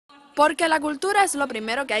Porque la cultura es lo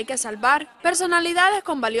primero que hay que salvar, personalidades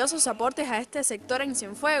con valiosos aportes a este sector en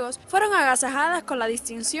Cienfuegos fueron agasajadas con la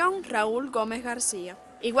distinción Raúl Gómez García.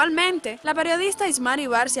 Igualmente, la periodista Ismari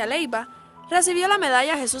Barcia Leiva recibió la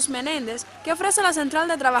medalla Jesús Menéndez que ofrece la Central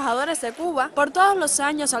de Trabajadores de Cuba por todos los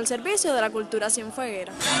años al servicio de la cultura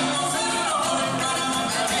cienfueguera.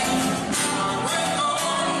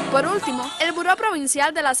 Por último, el Buró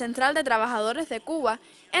Provincial de la Central de Trabajadores de Cuba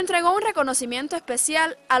entregó un reconocimiento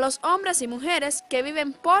especial a los hombres y mujeres que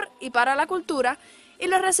viven por y para la cultura y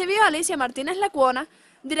lo recibió Alicia Martínez Lecuona,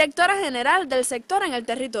 directora general del sector en el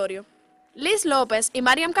territorio. Liz López y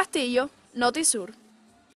Mariam Castillo, Notisur.